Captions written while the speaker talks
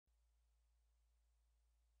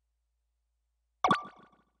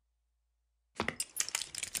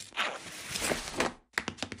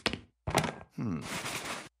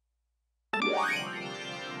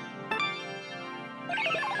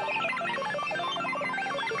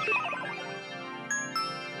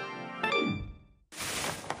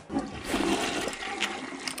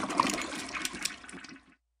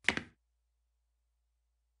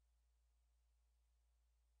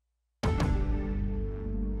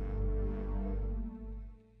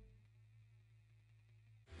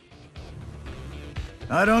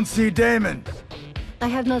I don't see Damon. I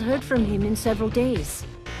have not heard from him in several days.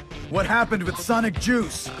 What happened with Sonic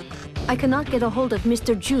Juice? I cannot get a hold of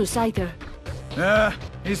Mr. Juice either.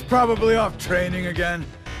 He's probably off training again.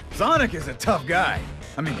 Sonic is a tough guy.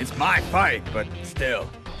 I mean, it's my fight, but still.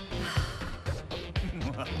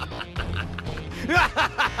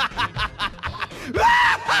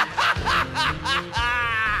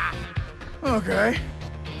 Okay.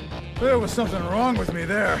 There was something wrong with me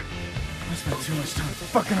there. I spent too much time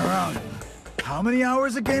fucking around. How many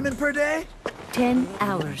hours of gaming per day? 10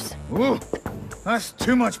 hours. Ooh, that's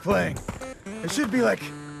too much playing. It should be like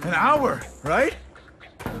an hour, right?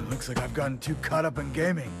 Looks like I've gotten too caught up in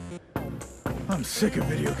gaming. I'm sick of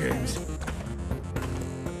video games.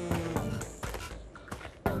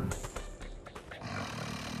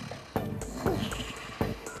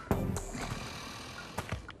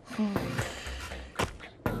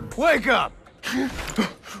 Wake up!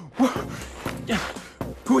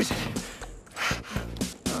 Who is it?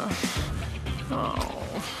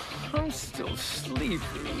 I'm still sleepy.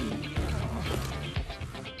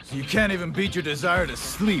 So you can't even beat your desire to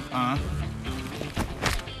sleep, huh?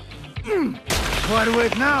 Wide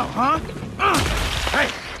awake now, huh? Hey!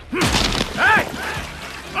 Hey!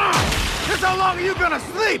 Just how long are you gonna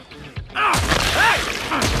sleep? Hey!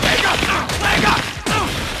 Wake up! Wake up!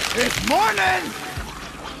 It's morning!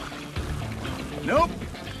 Nope,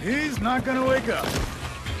 he's not gonna wake up.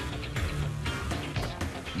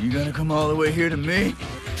 You gonna come all the way here to me,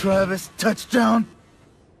 Travis Touchdown?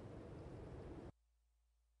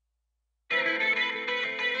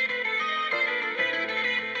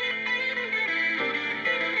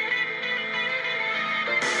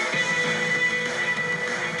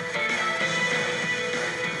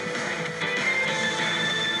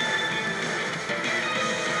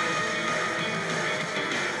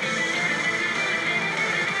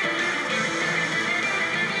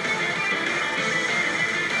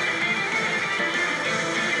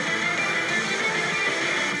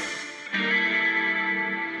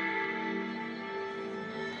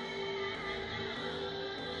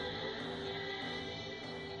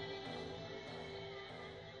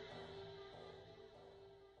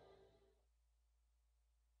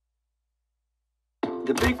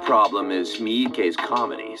 The big problem is Miike's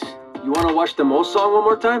comedies. You want to watch the Mo song one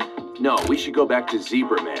more time? No, we should go back to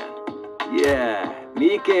Zebra Man. Yeah,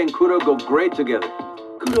 Miike and Kuro go great together.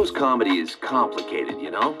 Kuro's comedy is complicated,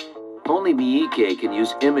 you know? Only Miike can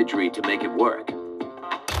use imagery to make it work.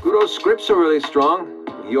 Kuro's scripts are really strong.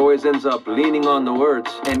 He always ends up leaning on the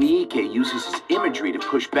words. And Miike uses his imagery to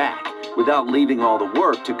push back, without leaving all the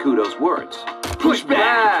work to Kuro's words. Push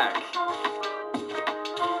back!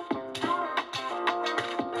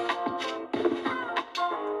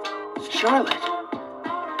 Charlotte.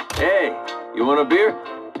 Hey, you want a beer?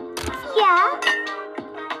 Yeah?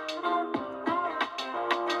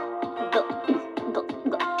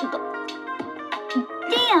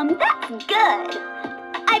 Damn, that's good.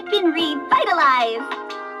 I've been revitalized.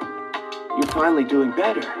 You're finally doing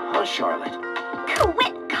better, huh, Charlotte?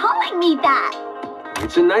 Quit calling me that.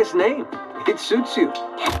 It's a nice name. It suits you.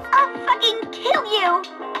 I'll fucking kill you.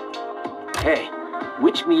 Hey,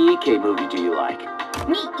 which Miike movie do you like?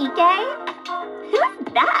 Miike?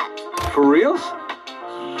 Who's that? For reals?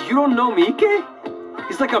 You don't know Miike?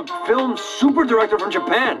 He's like a film super director from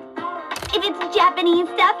Japan. If it's Japanese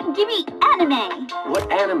stuff, give me anime.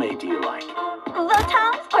 What anime do you like?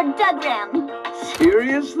 Votons or Dugram?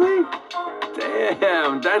 Seriously?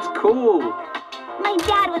 Damn, that's cool. My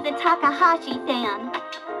dad was a Takahashi fan.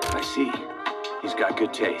 I see. He's got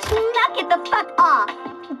good taste. Knock it the fuck off.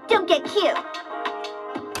 Don't get cute.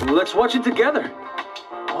 Let's watch it together.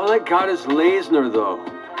 All I got is Leisner, though.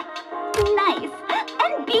 Nice.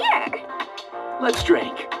 And beer. Let's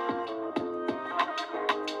drink.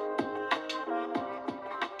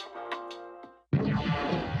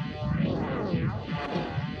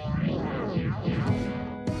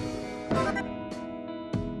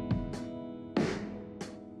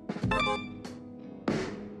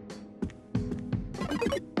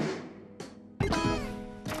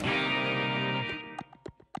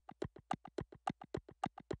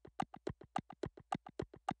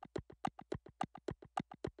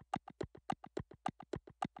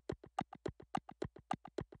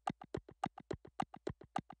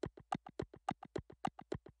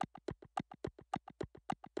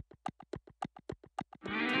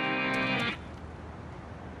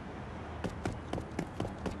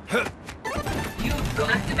 You've got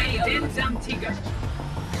activated some Tiger.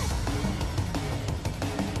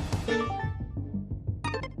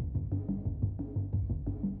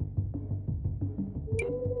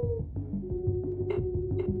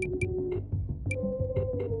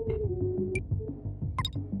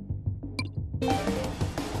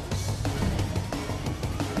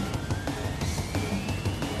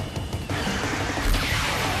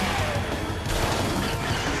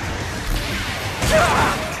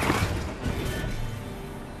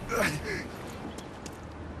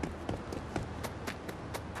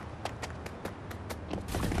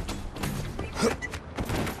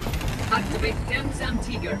 Activate Dem-Sam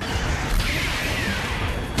Tiger.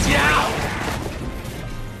 Down!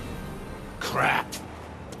 Crap.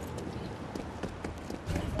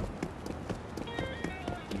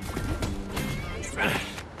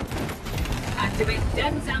 Activate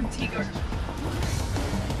Dem-Sam Tiger.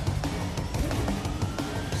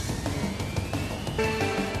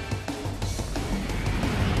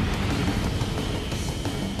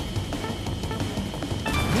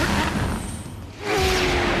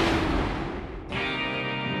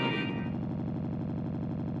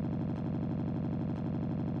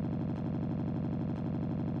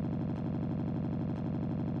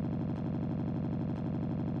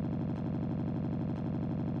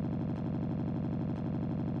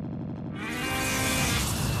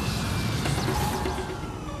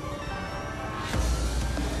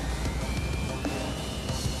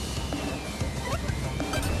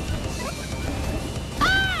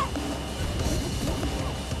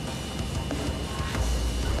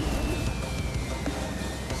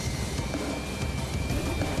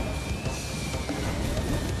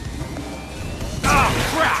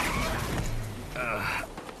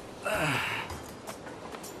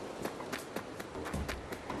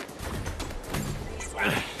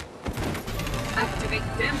 Activate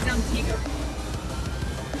Dem-Sam Tiger.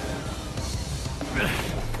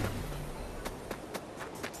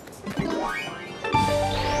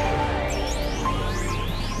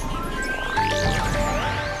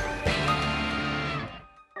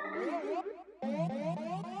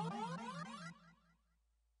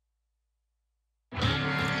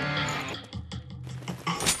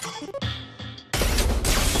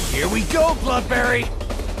 Here we go, Bloodberry!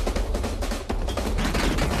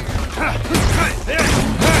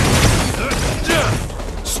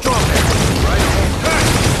 Strawberry, right?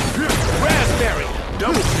 Raspberry,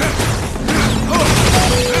 double kill.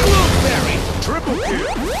 Blueberry, triple kill.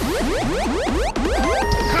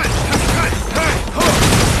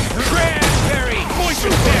 Cranberry,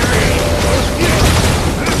 moistenberry.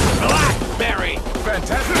 Blackberry,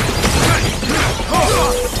 fantastic.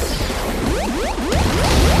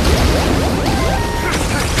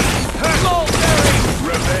 Mulberry,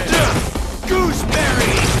 revenge.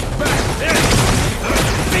 Gooseberry,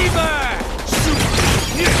 fever.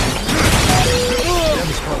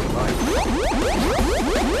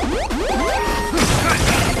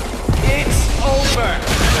 It's over.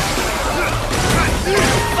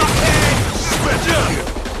 Fuckhead, special.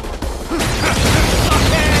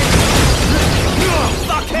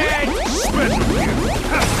 Fuckhead, special.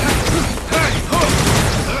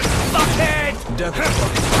 Fuckhead, death.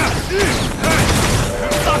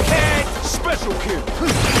 Fuckhead, special kill.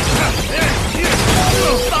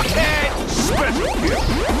 Fuckhead, special kill. Fuckhead, special kill.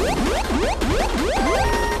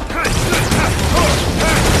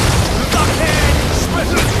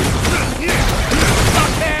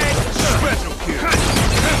 Fuckhead, special kill.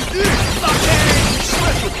 Fuckhead,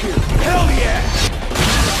 special kill. Hell yeah!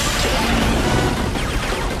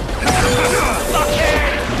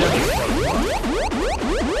 Fuckhead!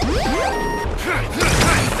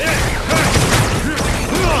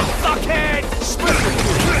 Fuckhead! Special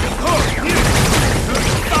kill!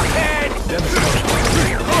 Fuckhead!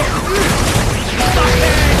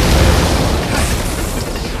 Fuckhead!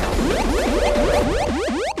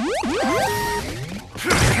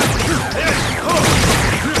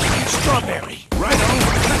 Strawberry, right on.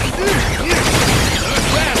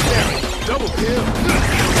 Raspberry, double kill.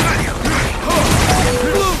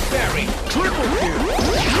 Blueberry, triple kill.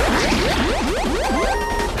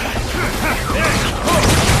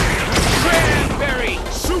 Cranberry,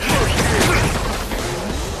 super kill.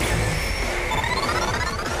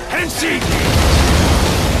 Handshake.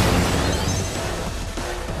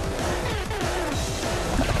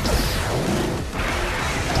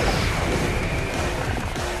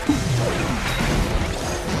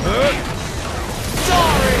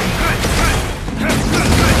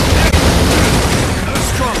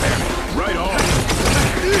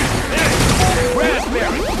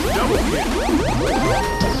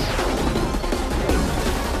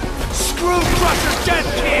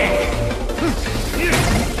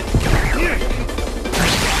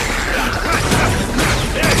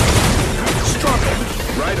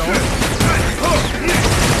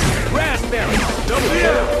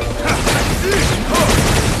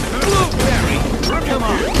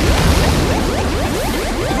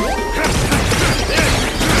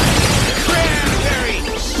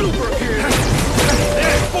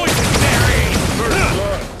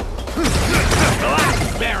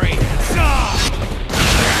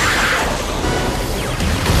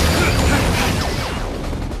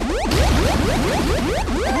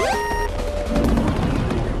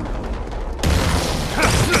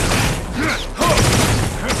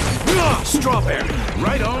 Strawberry.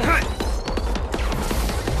 Right on.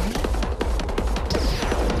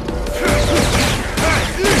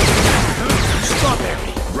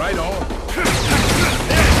 Strawberry. Right on.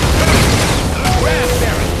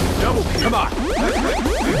 Raspberry. Double kill. Come on.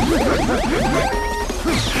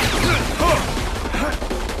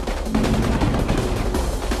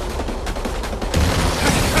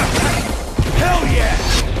 Hell yeah!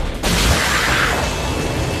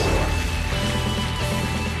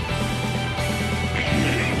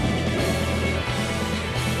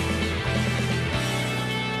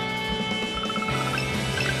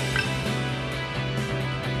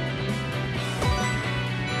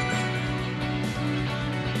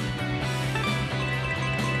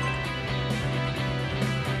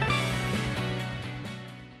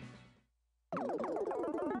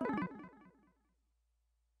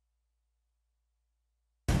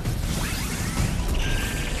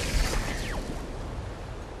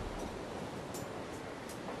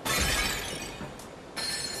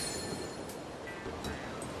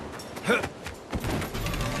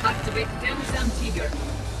 Activate Demsam Tiger.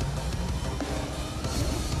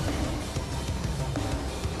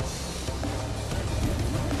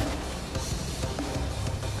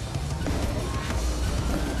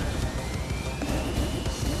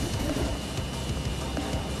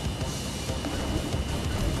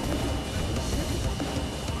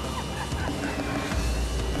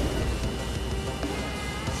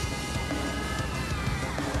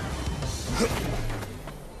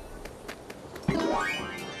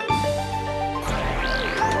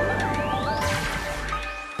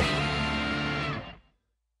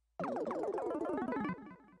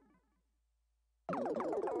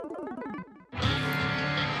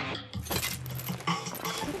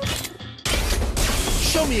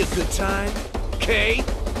 Show me a good time, Kay.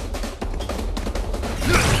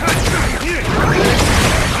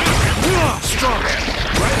 Strawberry.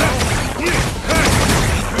 Right on.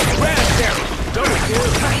 Raspberry. Double kill.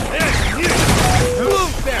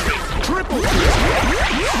 Blueberry. Triple kill.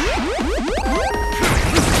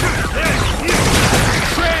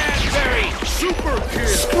 Cranberry. Super kill.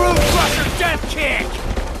 Screw crusher death kick.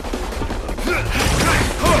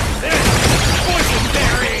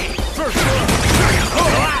 Poisonberry. First blood.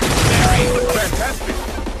 Blackberry. Fantastic.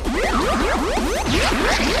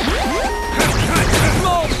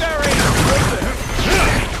 Mulberry.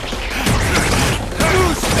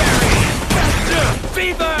 Gooseberry.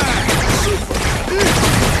 Fever.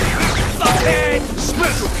 Fuckhead.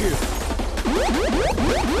 Special kill.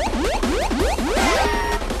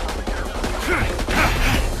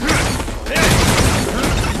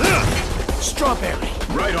 Strawberry.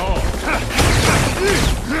 Right on.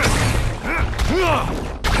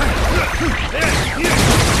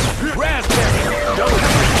 Raspberry. Double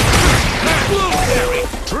kill. Blueberry.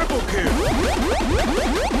 Triple kill.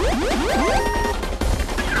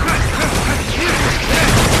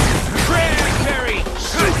 Cranberry.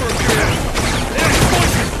 Super kill.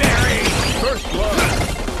 Poisonberry. First blood.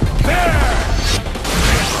 Bear.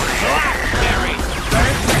 Blackberry.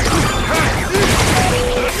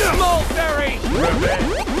 Mulberry.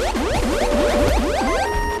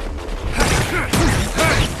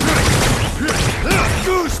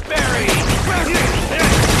 Gooseberry!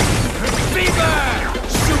 Fever!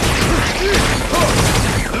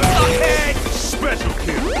 Fuckhead! Special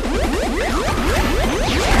kill!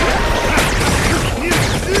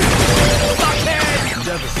 Fuckhead!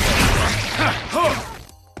 Devastating!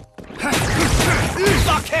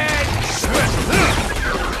 Fuckhead! Special kill!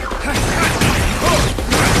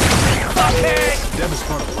 Fuckhead!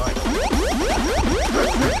 Devastating life!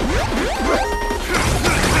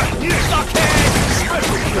 Fuckhead!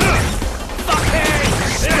 Special kill! Fuckhead!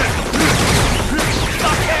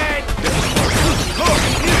 Fuckhead!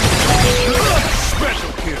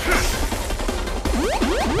 Special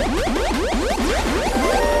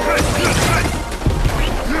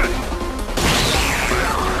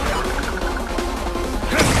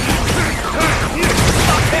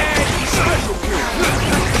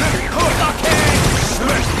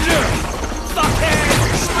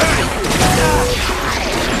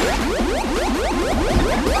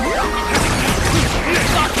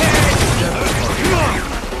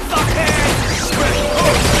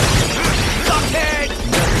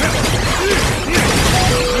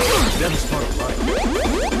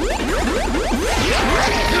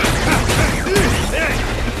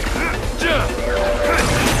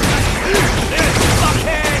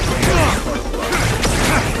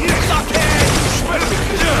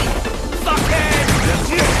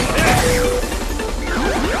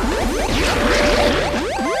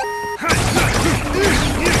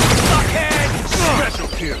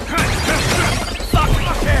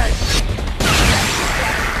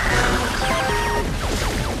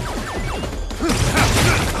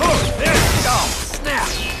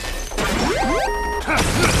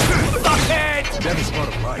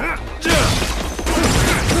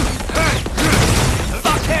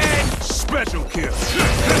kill.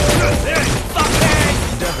 Fuckhead!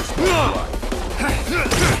 Devastating.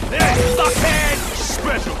 Fuckhead!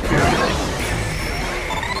 Special kill.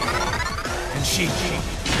 And she.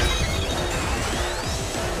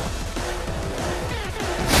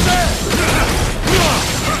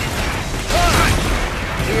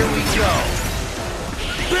 Here we go.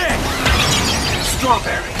 Big.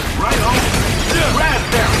 Strawberry, right on.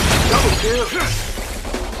 Raspberry, double kill.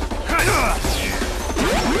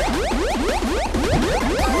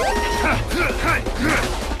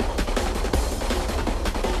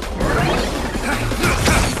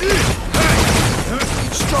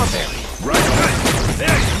 Strawberry, right on.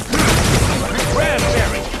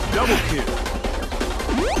 Raspberry, double kill.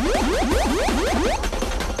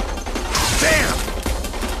 Damn!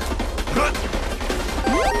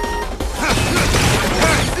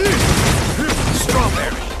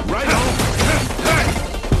 Strawberry, right on.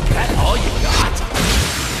 That all you got?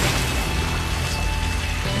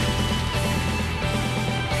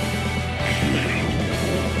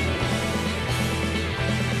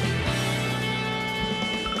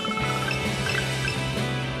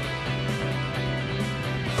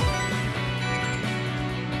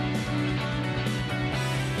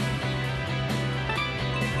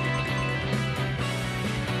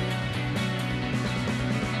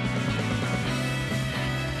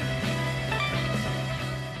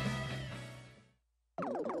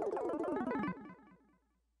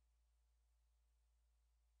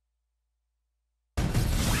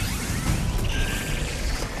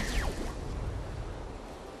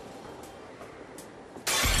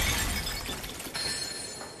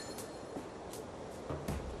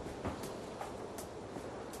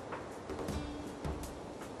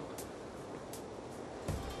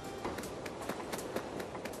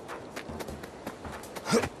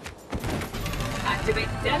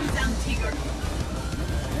 Activate Denzam Tiger.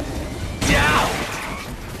 Down!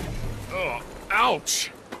 Oh,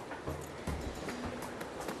 ouch!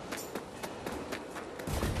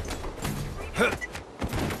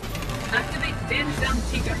 Activate Denzam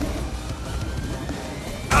Tiger.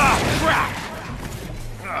 Ah, crap!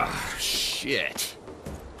 Ah, shit.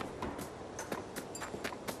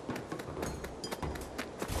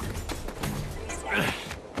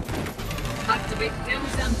 Activate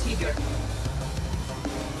Denzam Tiger.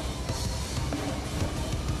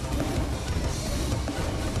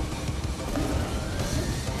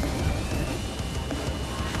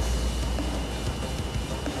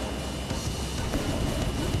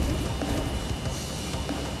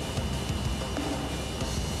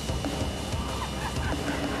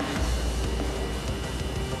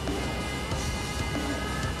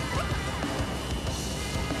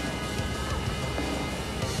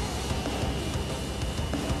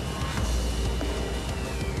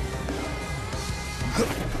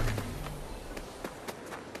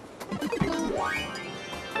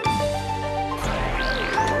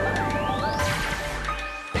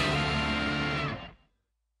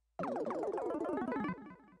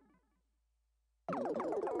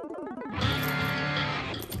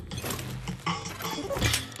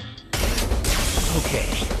 Okay,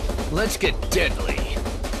 let's get deadly.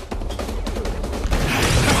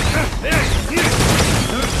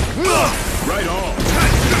 Right on.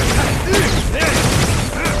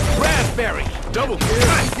 Raspberry, double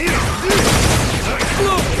kill.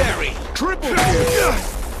 Blueberry, triple kill.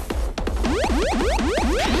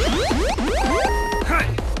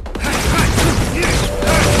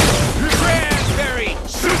 Raspberry,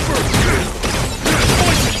 super kill.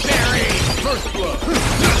 Poisonberry, first blood.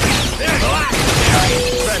 Blackberry,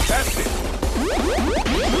 fantastic.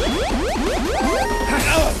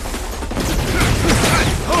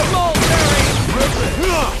 Mulberry,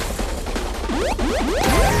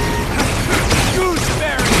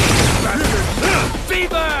 gooseberry,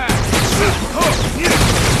 fever,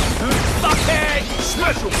 fuckhead,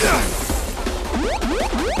 special.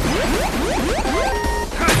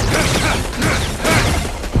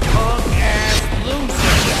 Punk ass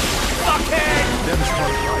loser, fuckhead.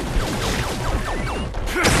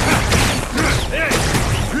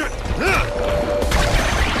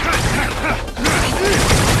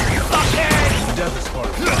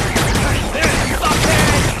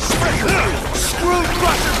 Screw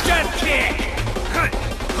crusher, dead kick!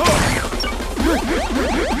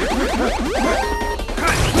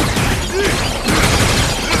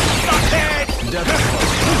 Fuckhead!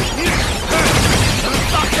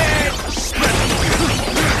 Fuckhead!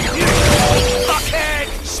 Fuckhead!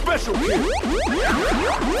 Special kill!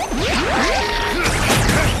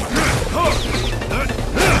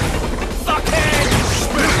 Fuckhead!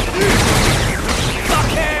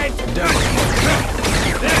 Fuckhead!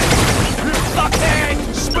 Fuckhead!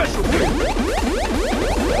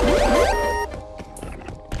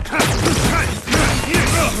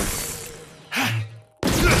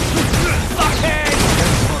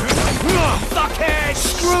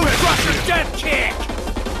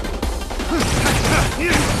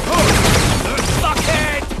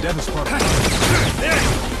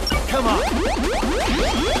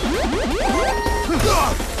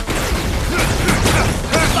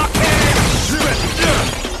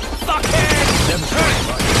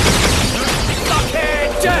 Fuckhead!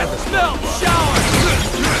 Death! Melt! Shower!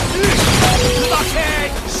 Fuckhead!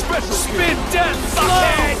 Special spin death!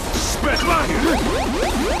 Fuckhead! Special!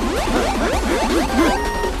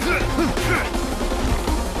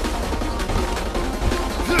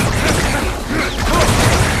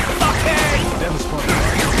 Fuckhead!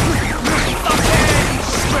 Fuckhead!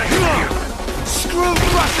 Screw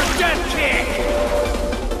crusher death kick!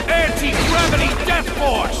 Anti-gravity death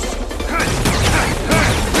force!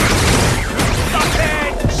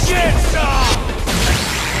 Fuckhead! Jigsaw!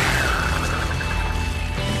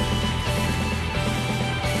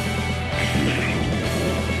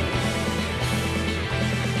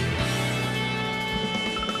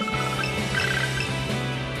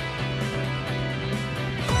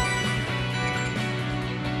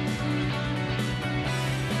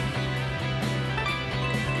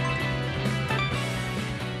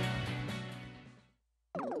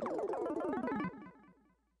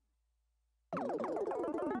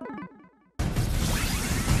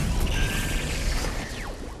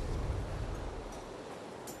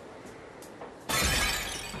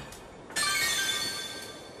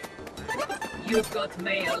 You've got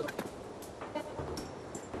mail.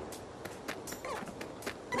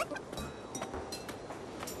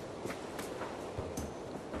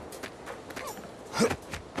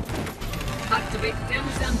 Activate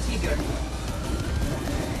Demsam Tiger.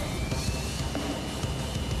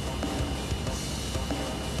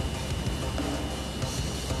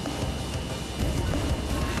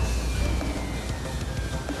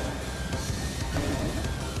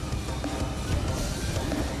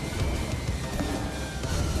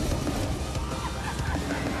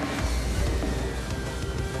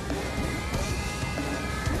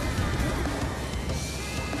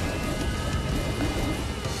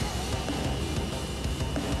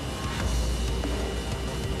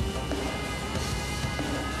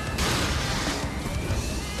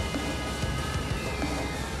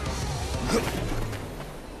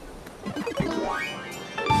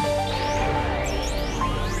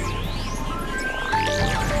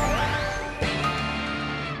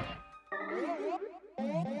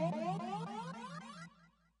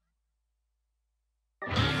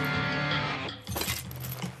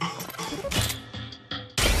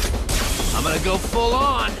 I'm gonna go full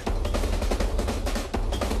on.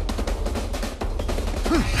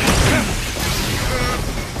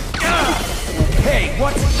 Hey,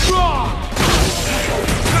 what's wrong?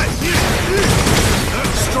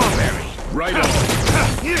 Strawberry. Right on.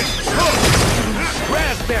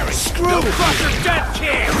 Raspberry. Screw crusher death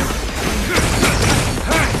kick.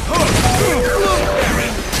 Blueberry.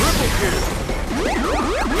 Triple kill.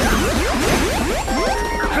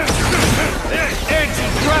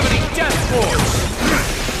 Anti-gravity death force.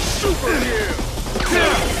 Super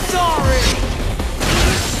kill. Sorry.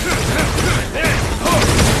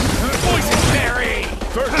 Poison berry.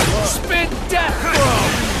 First blood. Spin death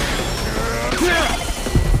throw.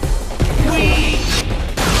 Weed.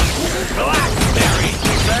 Blackberry.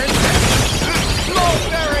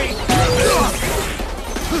 Mulberry.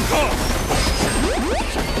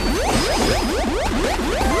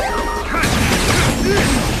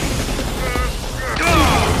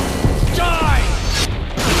 Die.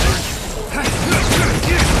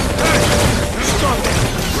 Strawberry.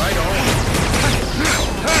 Right on.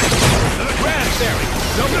 Raspberry.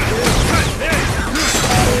 Double kill.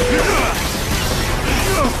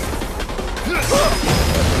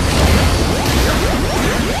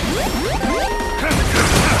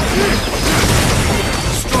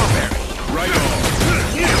 Strawberry. Right on.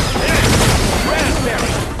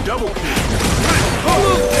 Raspberry. Double kill.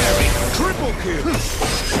 Blueberry. Triple kill.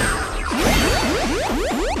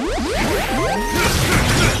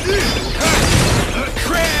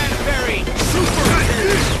 Cranberry. Super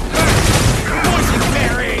kill. Poison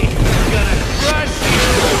berry. Gonna crush you.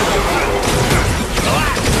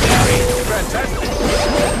 Blackberry. Fantastic.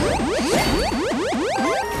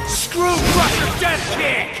 Screw crusher death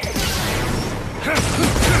kick.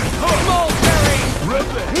 Mulberry.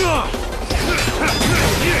 Rip it.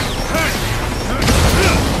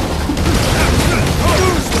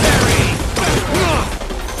 Gooseberry.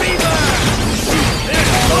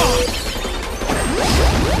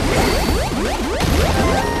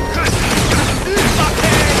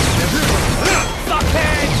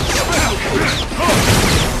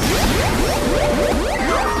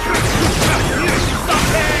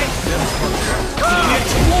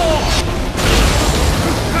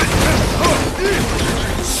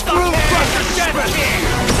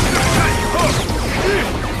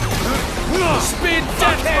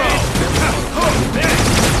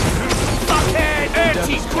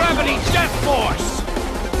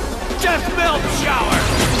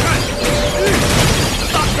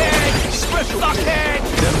 Fuckhead!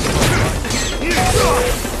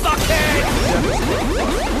 Fuckhead!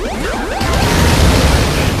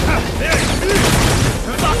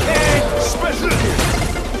 Fuckhead! Special kill.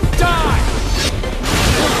 Die!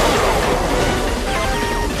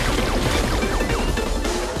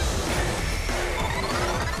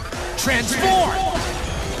 Transform!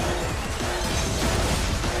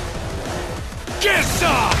 Get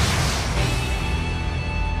some!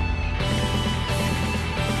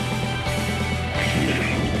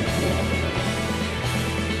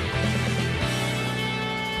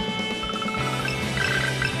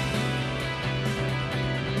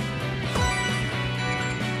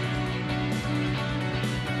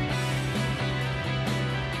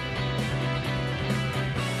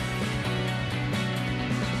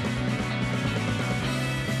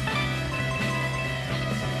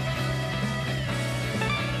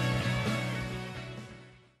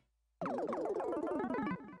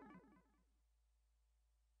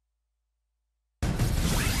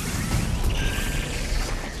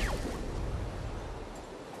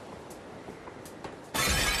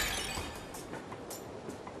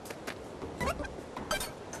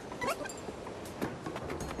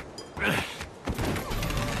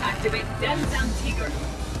 Activate Denzam Tiger.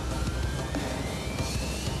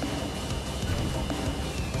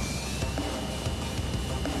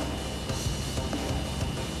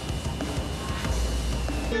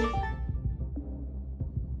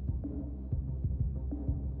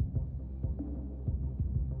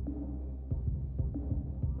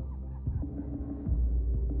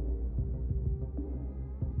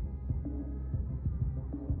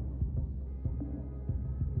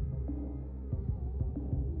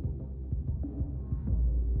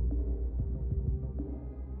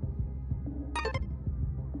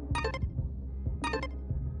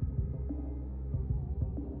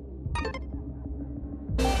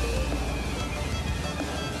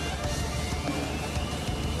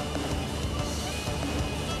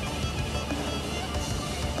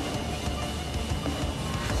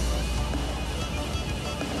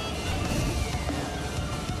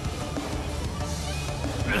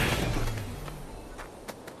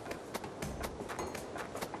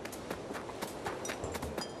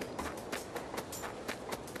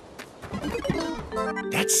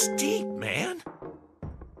 That's steep, man.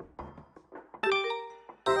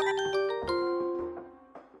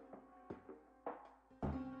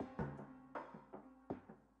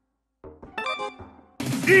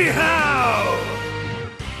 Yeehaw!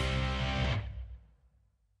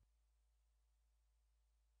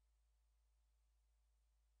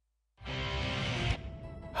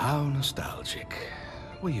 How nostalgic.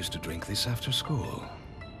 We used to drink this after school.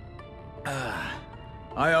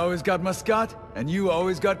 I always got Muscat, and you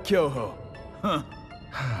always got Kyoho. Huh.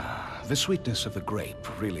 The sweetness of the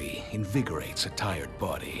grape really invigorates a tired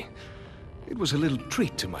body. It was a little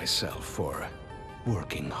treat to myself for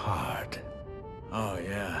working hard. Oh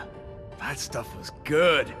yeah, that stuff was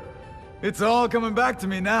good. It's all coming back to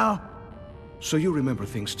me now. So you remember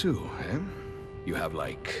things too, eh? You have,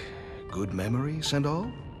 like, good memories and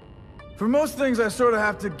all? For most things, I sort of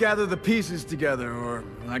have to gather the pieces together, or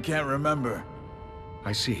I can't remember.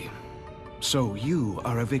 I see. So you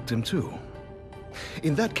are a victim too.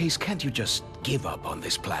 In that case, can't you just give up on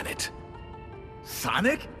this planet?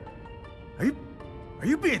 Sonic? Are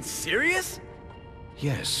you being serious?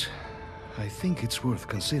 Yes, I think it's worth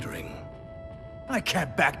considering. I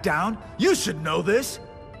can't back down. You should know this.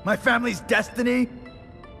 My family's destiny.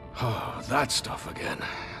 Oh, that stuff again.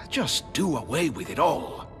 Just do away with it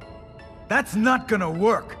all. That's not gonna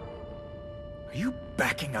work. Are you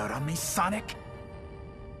backing out on me, Sonic?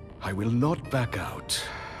 I will not back out.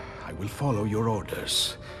 I will follow your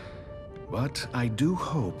orders. But I do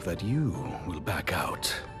hope that you will back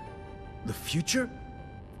out. The future?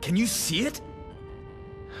 Can you see it?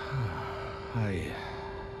 I'm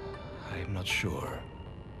not sure.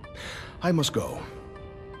 I must go.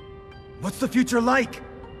 What's the future like?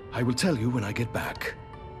 I will tell you when I get back.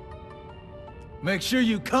 Make sure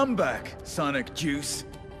you come back, Sonic Juice.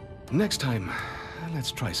 Next time,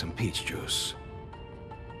 let's try some peach juice.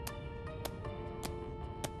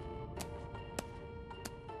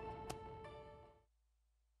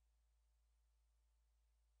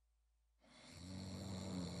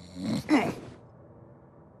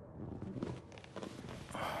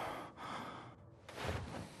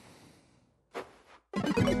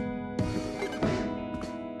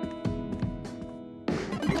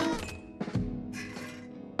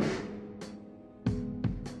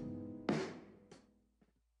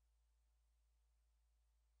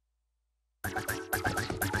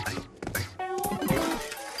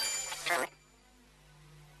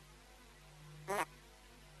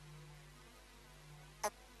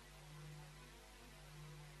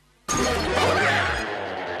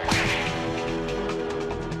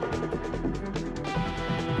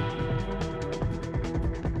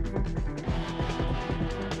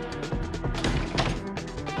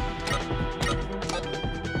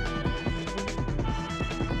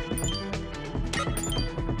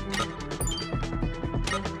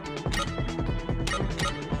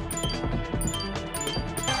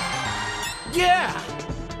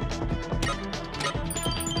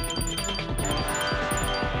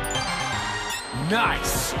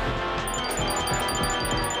 Nice!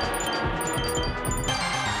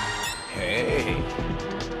 Hey!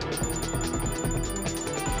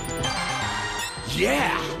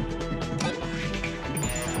 Yeah!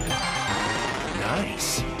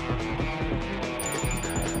 Nice!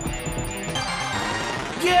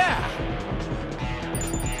 Yeah!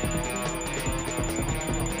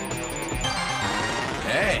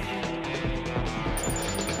 Hey!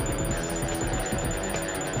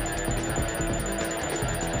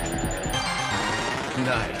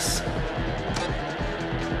 Nice.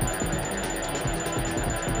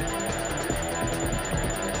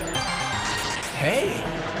 Hey!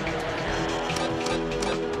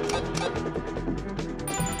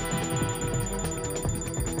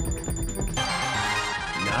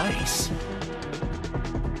 Nice.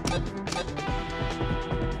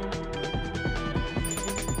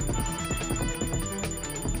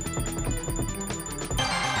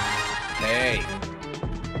 Hey!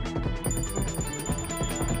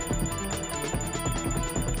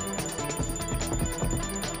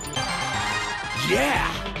 Yeah!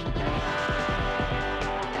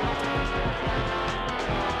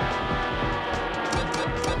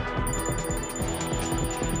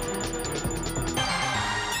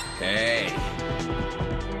 Hey!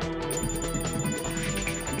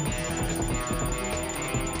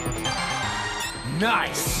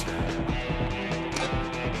 Nice!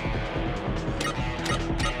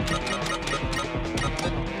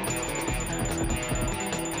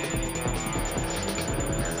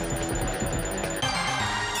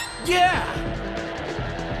 Yeah!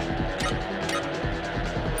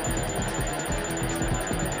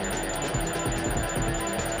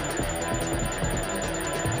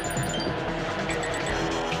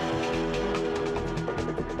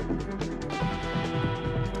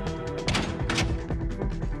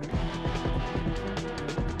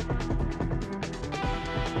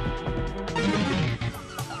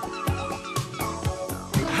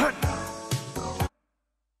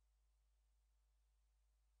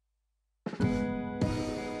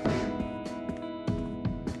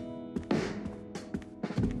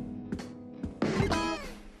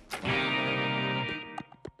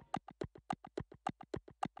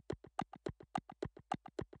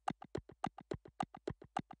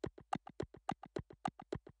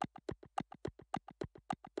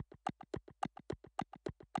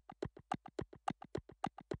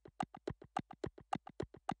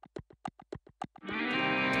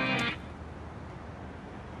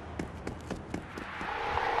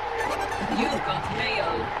 You've got mail.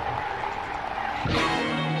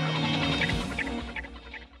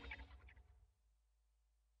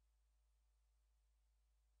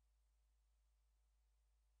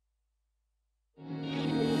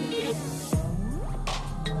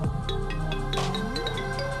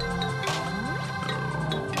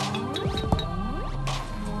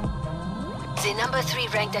 The number 3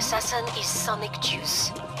 ranked assassin is Sonic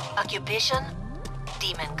Juice. Occupation?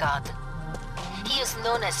 Demon God. He is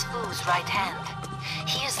known as Fu's right hand.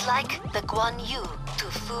 He is like the Guan Yu to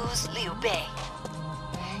Fu's Liu Bei.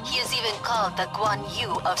 He is even called the Guan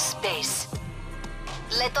Yu of space.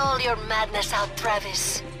 Let all your madness out,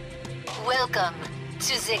 Travis. Welcome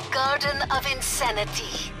to the Garden of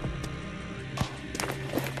Insanity.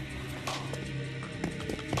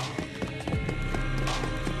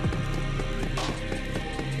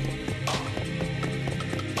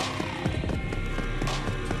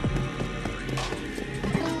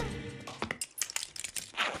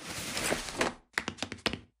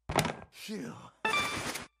 Phew.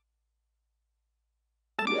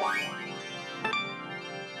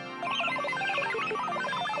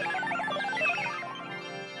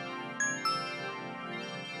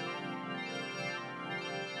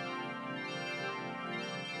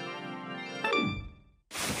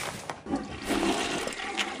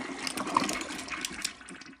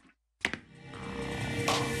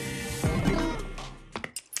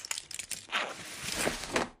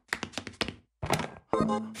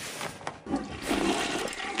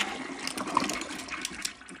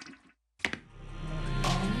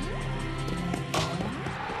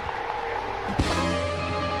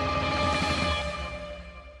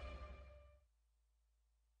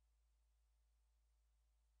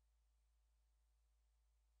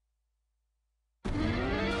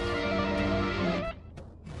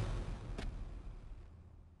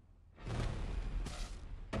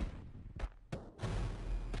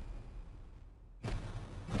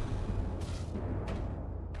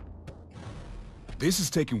 This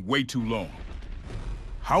is taking way too long.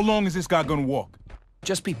 How long is this guy gonna walk?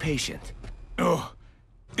 Just be patient. Ugh,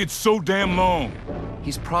 it's so damn long.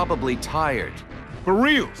 He's probably tired. For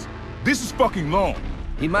reals. This is fucking long.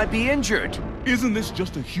 He might be injured. Isn't this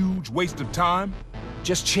just a huge waste of time?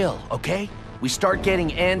 Just chill, okay? We start getting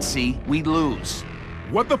antsy, we lose.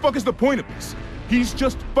 What the fuck is the point of this? He's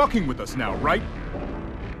just fucking with us now, right?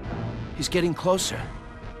 He's getting closer.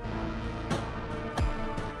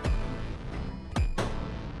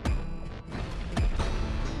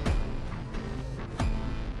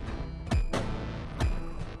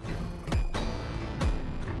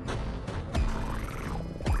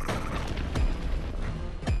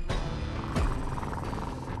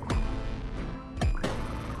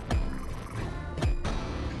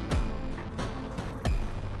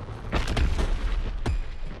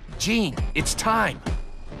 Gene, it's time.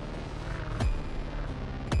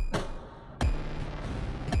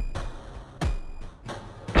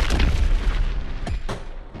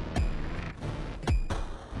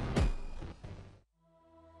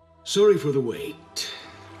 Sorry for the wait.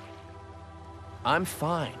 I'm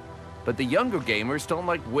fine, but the younger gamers don't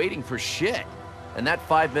like waiting for shit. And that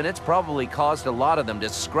 5 minutes probably caused a lot of them to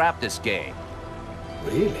scrap this game.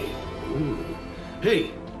 Really? Ooh.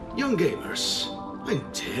 Hey, young gamers.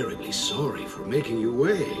 I'm terribly sorry for making you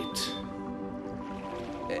wait.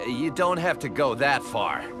 You don't have to go that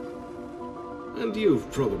far. And you've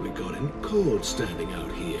probably gotten cold standing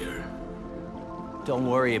out here. Don't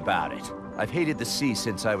worry about it. I've hated the sea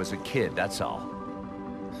since I was a kid, that's all.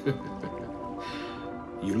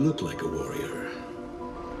 You look like a warrior.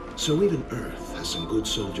 So even Earth has some good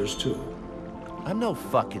soldiers too. I'm no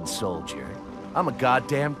fucking soldier. I'm a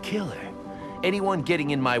goddamn killer. Anyone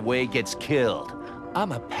getting in my way gets killed.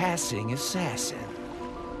 I'm a passing assassin.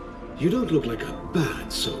 You don't look like a bad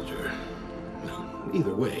soldier. Well,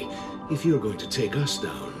 either way, if you're going to take us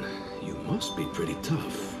down, you must be pretty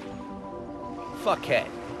tough. Fuckhead.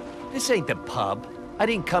 This ain't the pub. I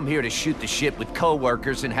didn't come here to shoot the shit with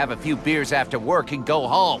coworkers and have a few beers after work and go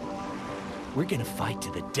home. We're gonna fight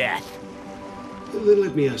to the death. Then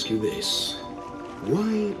let me ask you this.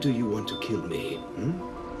 Why do you want to kill me,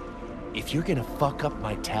 If you're gonna fuck up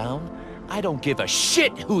my town, I don't give a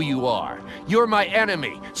shit who you are. You're my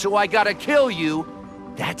enemy, so I gotta kill you.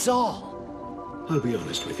 That's all. I'll be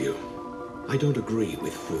honest with you. I don't agree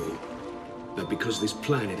with Fu. That because this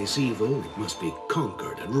planet is evil, it must be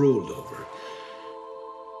conquered and ruled over.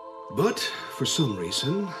 But, for some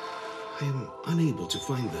reason, I am unable to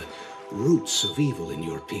find the roots of evil in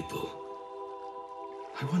your people.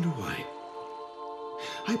 I wonder why.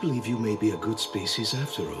 I believe you may be a good species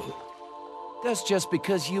after all. That's just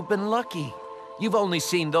because you've been lucky. You've only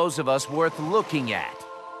seen those of us worth looking at.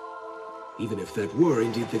 Even if that were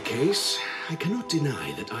indeed the case, I cannot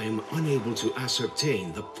deny that I am unable to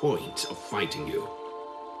ascertain the point of fighting you.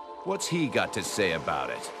 What's he got to say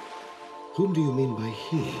about it? Whom do you mean by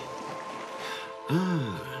he?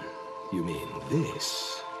 Ah, you mean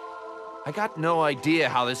this. I got no idea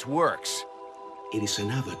how this works. It is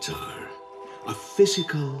an avatar. A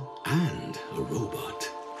physical and a robot.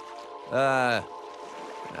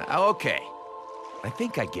 Okay. I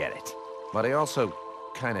think I get it. But I also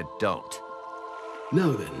kinda don't.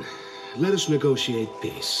 Now then, let us negotiate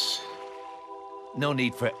peace. No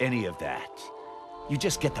need for any of that. You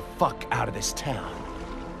just get the fuck out of this town.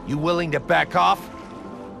 You willing to back off?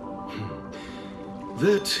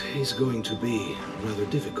 That is going to be rather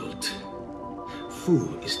difficult.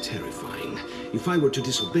 Fu is terrifying. If I were to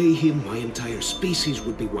disobey him, my entire species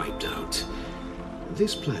would be wiped out.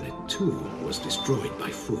 This planet, too, was destroyed by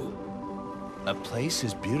Fu. A place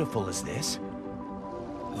as beautiful as this?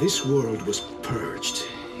 This world was purged,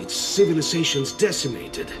 its civilizations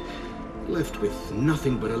decimated, left with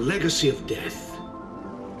nothing but a legacy of death.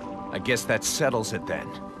 I guess that settles it then.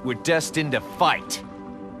 We're destined to fight.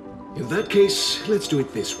 In that case, let's do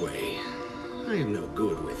it this way. I am no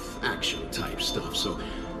good with action-type stuff, so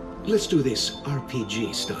let's do this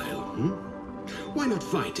RPG style, Why not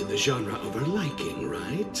fight in the genre of our liking,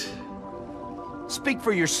 right? Speak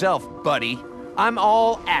for yourself, buddy. I'm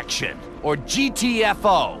all action, or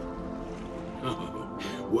GTFO. Oh,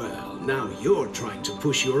 well, now you're trying to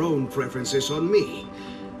push your own preferences on me.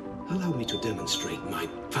 Allow me to demonstrate my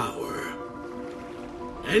power.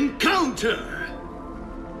 Encounter!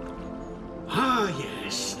 Ah,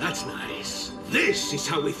 yes, that's nice. This is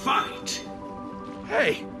how we fight.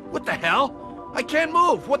 Hey, what the hell? I can't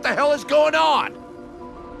move. What the hell is going on?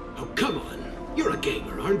 Oh, come on. You're a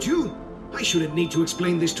gamer, aren't you? I shouldn't need to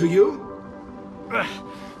explain this to you.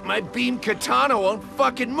 My beam katana won't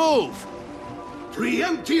fucking move.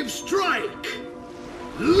 Preemptive strike!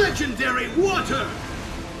 Legendary water!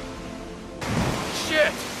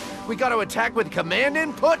 Shit! We gotta attack with command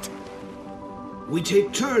input? We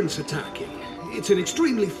take turns attacking. It's an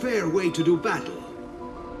extremely fair way to do battle.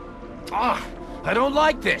 I don't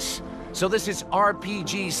like this. So this is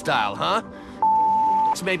RPG style, huh?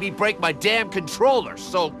 This made me break my damn controller,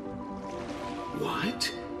 so...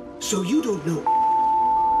 What? So you don't know...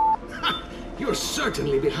 You're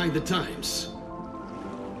certainly behind the times.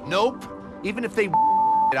 Nope. Even if they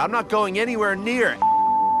I'm not going anywhere near it.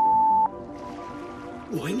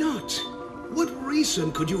 Why not? What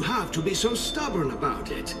reason could you have to be so stubborn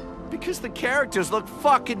about it? Because the characters look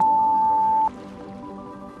fucking...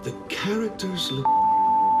 The characters look...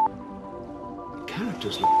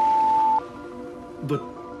 Characters look...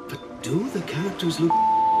 But do the characters look...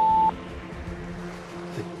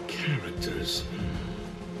 The characters...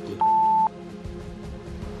 look...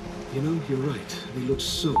 You know, you're right. They look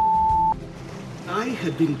so... I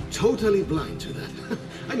had been totally blind to that.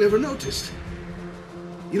 I never noticed.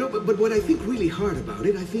 You know, but what I think really hard about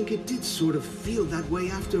it, I think it did sort of feel that way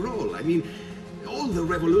after all. I mean, all the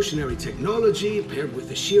revolutionary technology paired with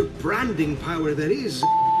the sheer branding power that is...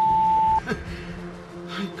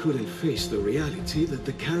 I couldn't face the reality that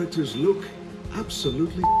the characters look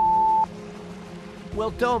absolutely...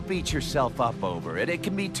 Well, don't beat yourself up over it. It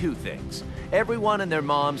can be two things. Everyone and their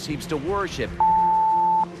mom seems to worship...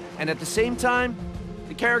 And at the same time,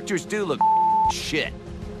 the characters do look shit.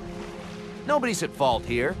 Nobody's at fault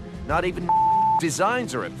here. Not even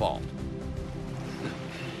designs are at fault.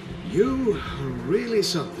 You are really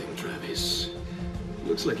something, Travis.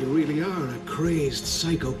 Looks like you really are a crazed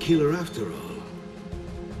psycho killer after all.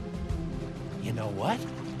 You know what?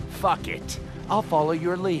 Fuck it. I'll follow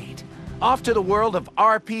your lead. Off to the world of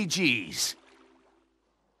RPGs.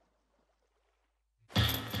 Now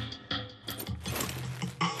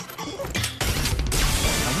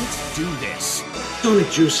let's do this.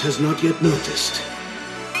 Sonic Juice has not yet noticed.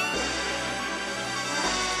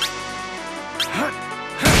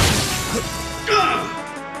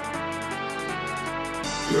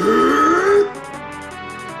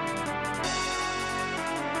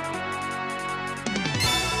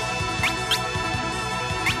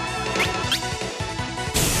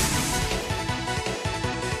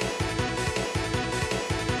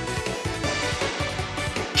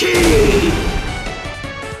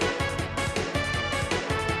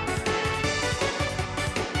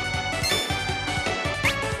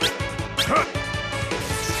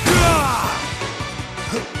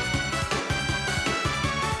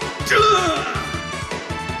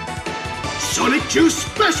 Sonic Juice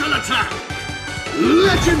Special Attack!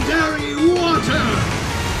 Legendary Water!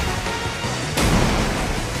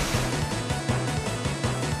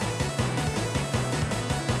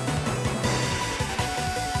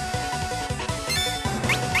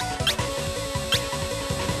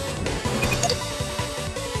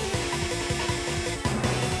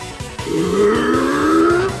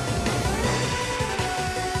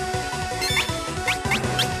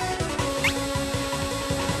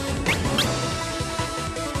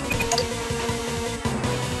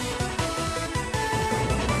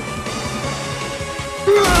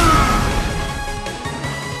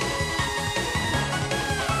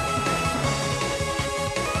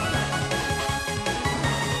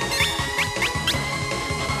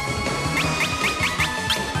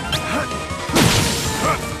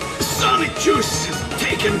 Sonic Juice has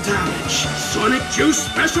taken damage. Sonic Juice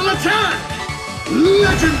Special Attack!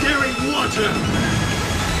 Legendary Water!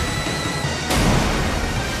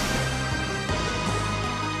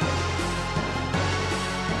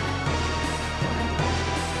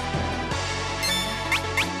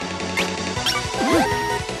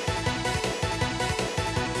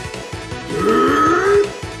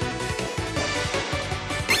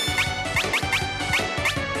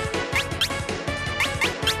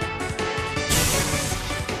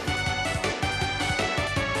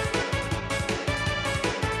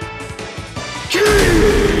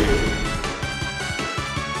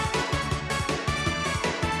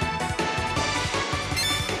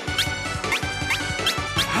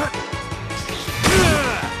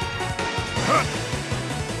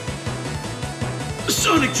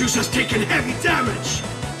 Sonic Juice has taken heavy damage!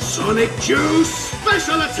 Sonic Juice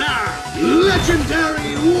Special Attack!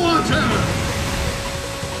 Legendary Water!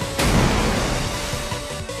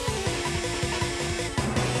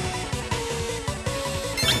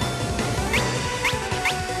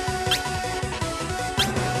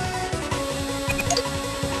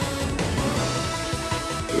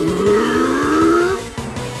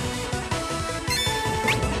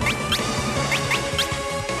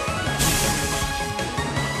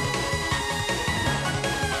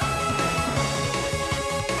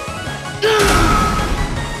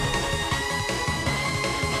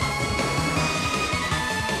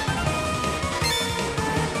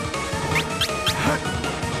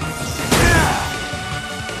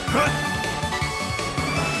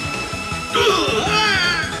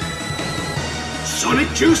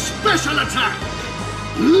 Juice Special Attack!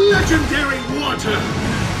 Legendary Water!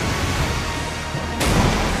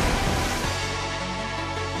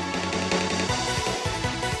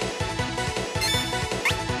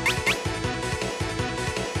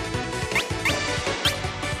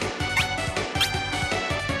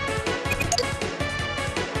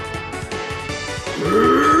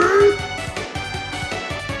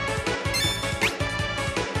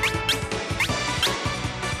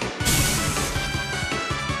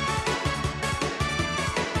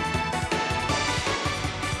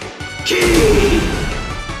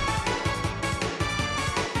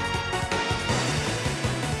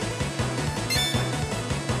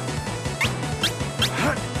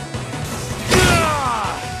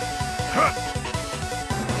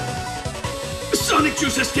 Sonic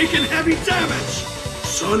Juice has taken heavy damage!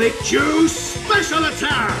 Sonic Juice Special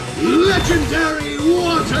Attack! Legendary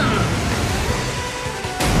Water!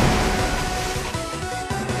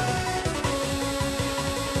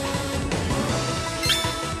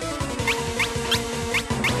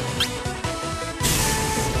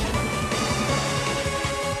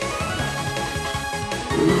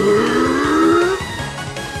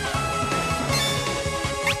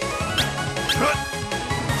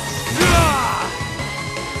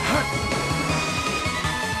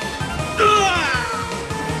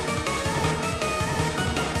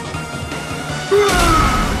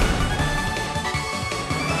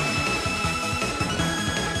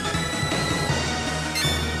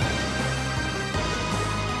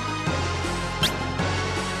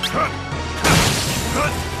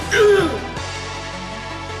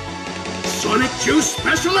 Sonic Juice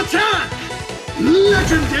Special Attack!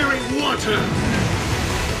 Legendary Water!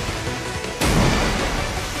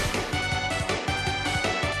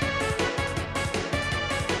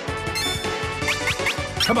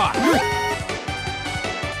 Come on!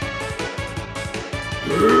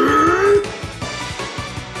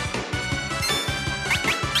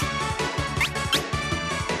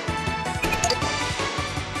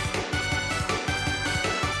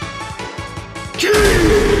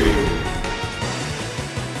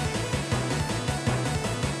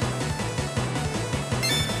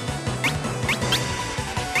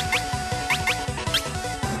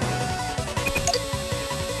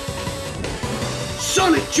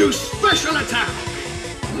 Sonic Juice Special Attack!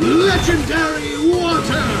 Legendary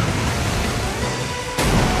Water!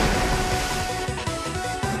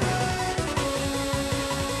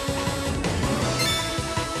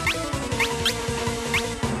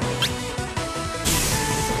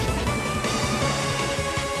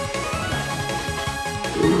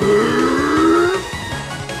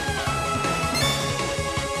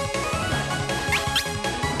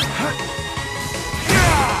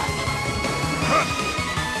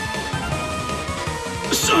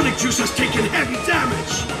 Sonic Juice has taken heavy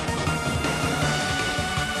damage!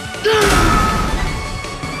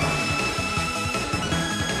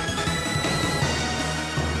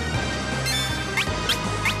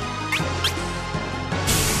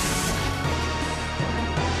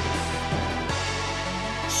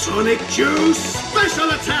 Sonic Juice Special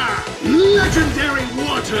Attack! Legendary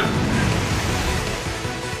Water!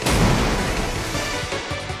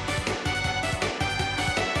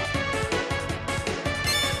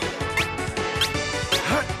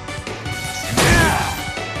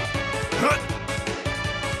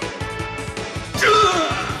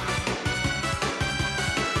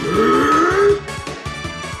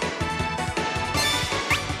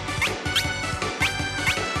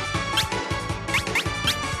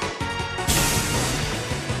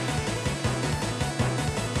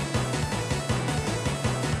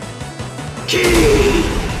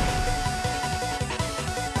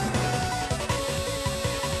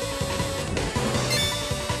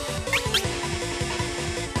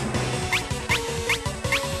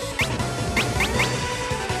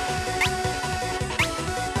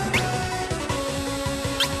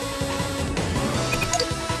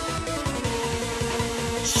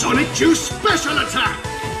 Sonic Juice Special Attack!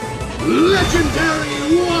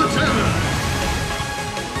 Legendary Water!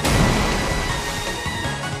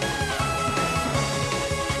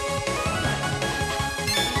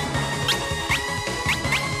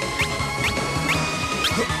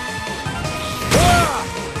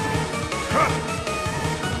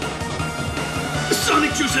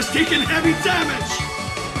 Sonic Juice has taken heavy damage!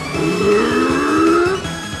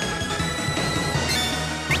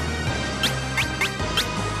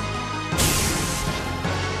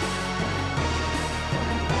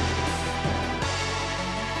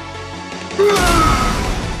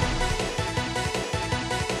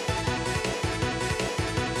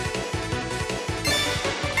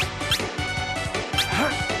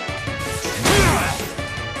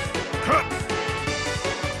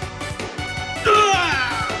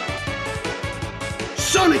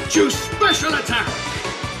 Juice special attack!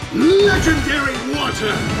 Legendary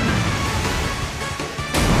water!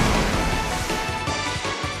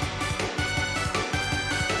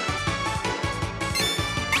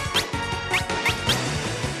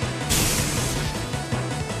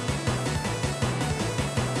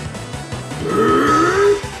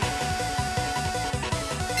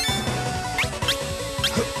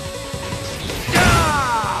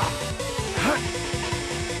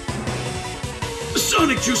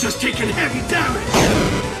 Sonic Juice has taken heavy damage!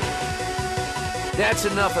 That's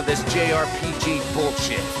enough of this JRPG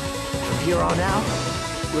bullshit. From here on out,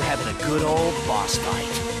 we're having a good old boss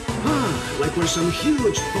fight. Like where some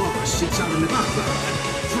huge boss sits out in the background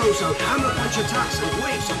and throws out hammer punch attacks and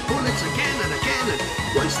waves of bullets again and again, and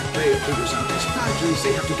once the player figures out his patterns,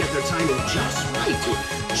 they have to get their timing just right to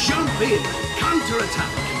jump in and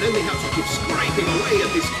counter-attack, and then they have to keep scraping away at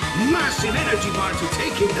this massive energy bar to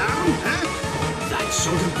take him down, huh? That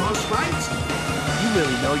sort of boss fight? You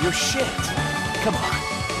really know your shit. Come on,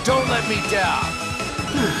 don't let me down.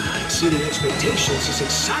 Exceeding expectations is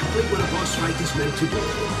exactly what a boss fight is meant to do.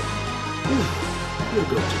 You're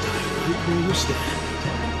going to die right where you stand.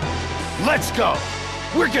 Let's go!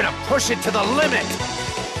 We're gonna push it to the limit!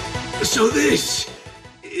 So this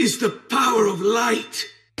is the power of light.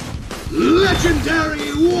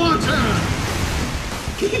 Legendary water!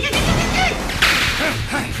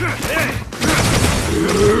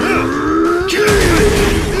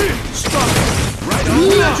 Stop it! Right on!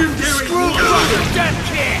 Legendary water! Death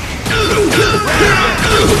kick!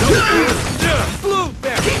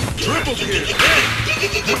 Blueberry! Triple kick!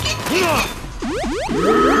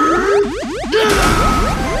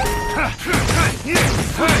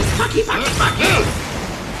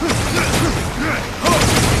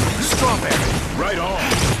 Strawberry! Right on.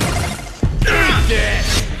 Eat this!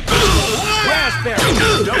 Raspberry!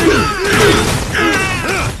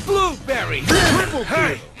 Blueberry! Triple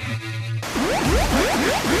kick!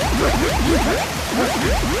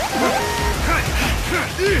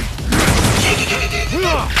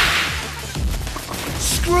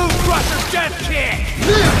 Screw Crusher death kick!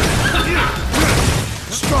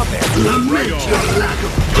 Strawberry! Lament your lack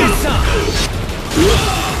of Get some!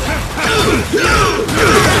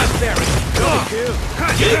 Raspberry!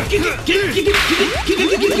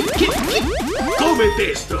 Come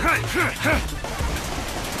esto!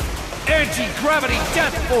 Anti-gravity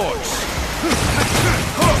death force!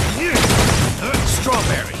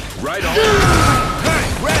 Strawberry! Right on.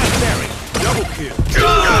 Raspberry! Double kill.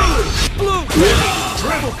 Blueberry!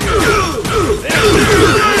 Triple kill!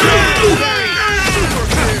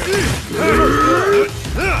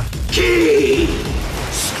 Key!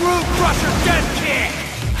 Screw Crusher death kick!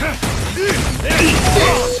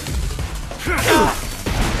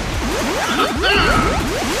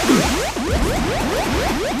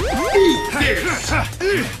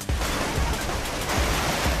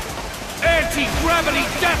 Anti-gravity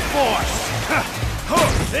death force!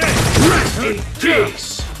 Rest in peace!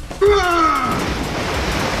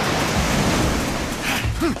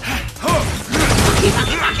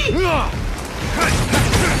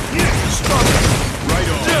 Right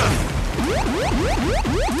on.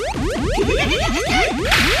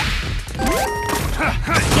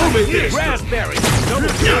 Raspberry!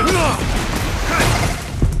 Double kill!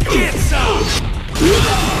 Get some!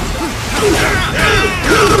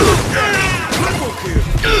 Triple kill!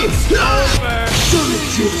 It's over! Sonic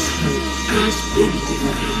Juice has been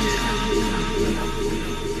defeated.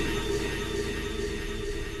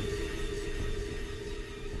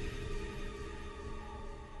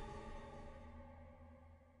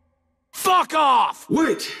 Fuck off!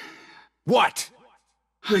 Wait! What?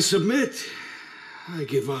 I submit. I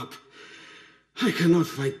give up. I cannot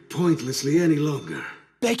fight pointlessly any longer.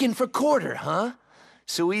 Begging for quarter, huh?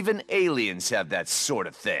 So even aliens have that sort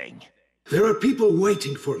of thing. There are people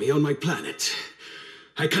waiting for me on my planet.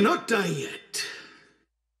 I cannot die yet.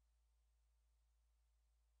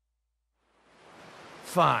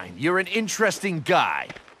 Fine, you're an interesting guy.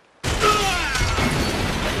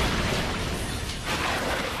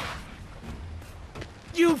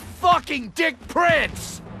 You fucking dick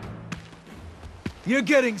prince! You're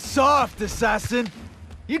getting soft, assassin.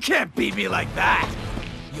 You can't beat me like that.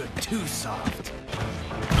 You're too soft.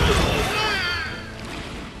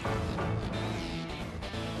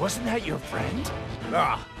 Wasn't that your friend?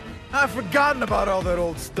 Ah, I've forgotten about all that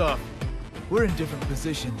old stuff. We're in different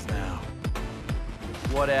positions now.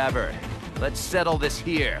 Whatever. Let's settle this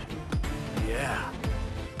here. Yeah.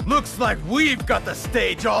 Looks like we've got the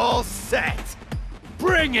stage all set.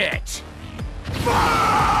 Bring it!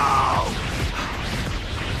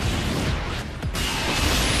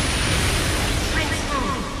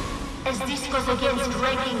 goes against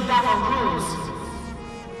ranking battle rules.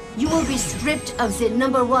 You will be stripped of the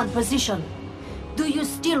 #1 position. Do you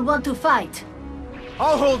still want to fight?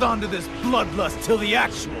 I'll hold on to this bloodlust till the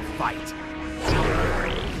actual fight.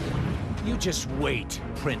 You just wait,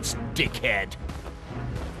 Prince Dickhead.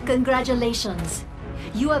 Congratulations.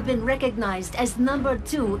 You have been recognized as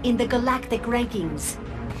 #2 in the galactic rankings.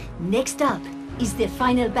 Next up is the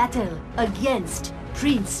final battle against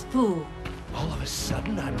Prince Fu. All of a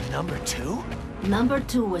sudden, I'm #2?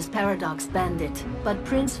 #2 was Paradox Bandit, but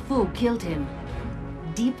Prince Fu killed him.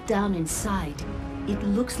 Deep down inside, it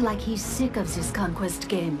looks like he's sick of this conquest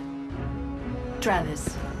game.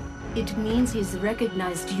 Travis, it means he's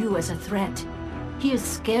recognized you as a threat. He is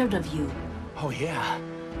scared of you. Oh yeah,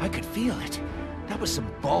 I could feel it. That was some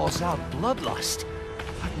balls-out bloodlust.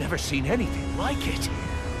 I've never seen anything like it.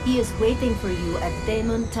 He is waiting for you at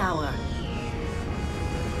Damon Tower.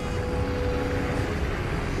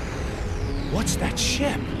 What's that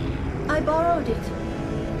ship? I borrowed it.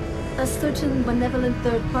 A certain benevolent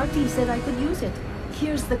third party said I could use it.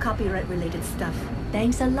 Here's the copyright-related stuff.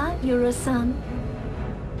 Thanks a lot, Euro-san.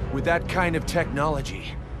 With that kind of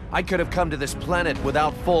technology, I could have come to this planet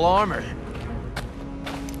without full armor.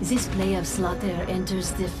 This play of slaughter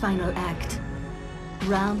enters the final act.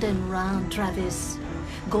 Round and round, Travis.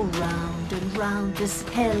 Go round and round this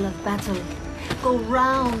hell of battle. Go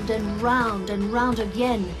round and round and round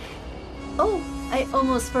again. Oh, I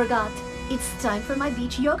almost forgot. It's time for my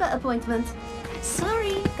beach yoga appointment.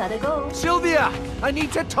 Sorry, gotta go. Sylvia! I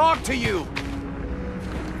need to talk to you!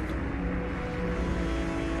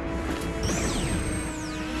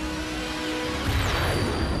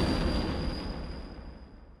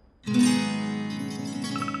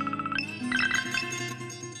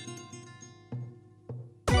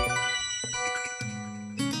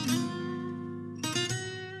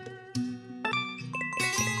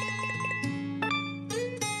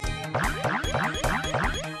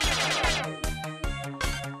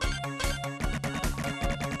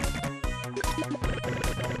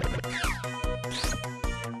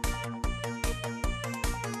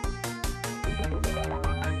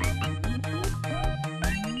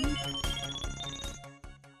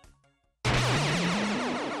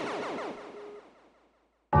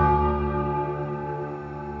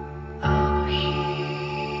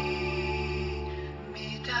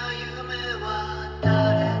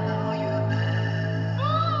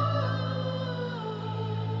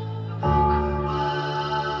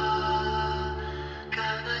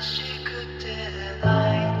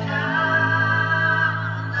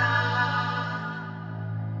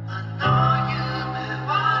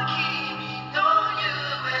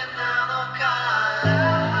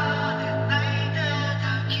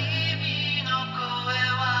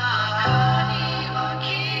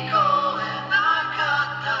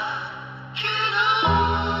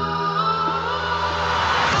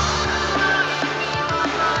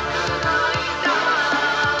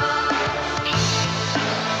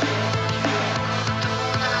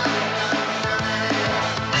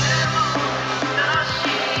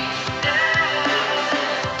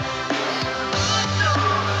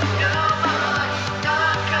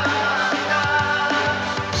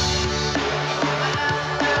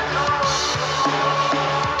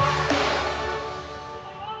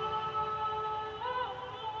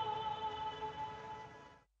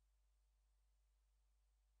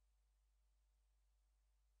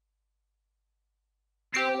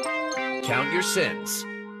 Count your sins.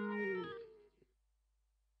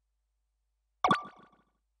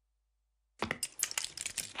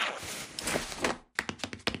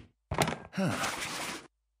 Huh.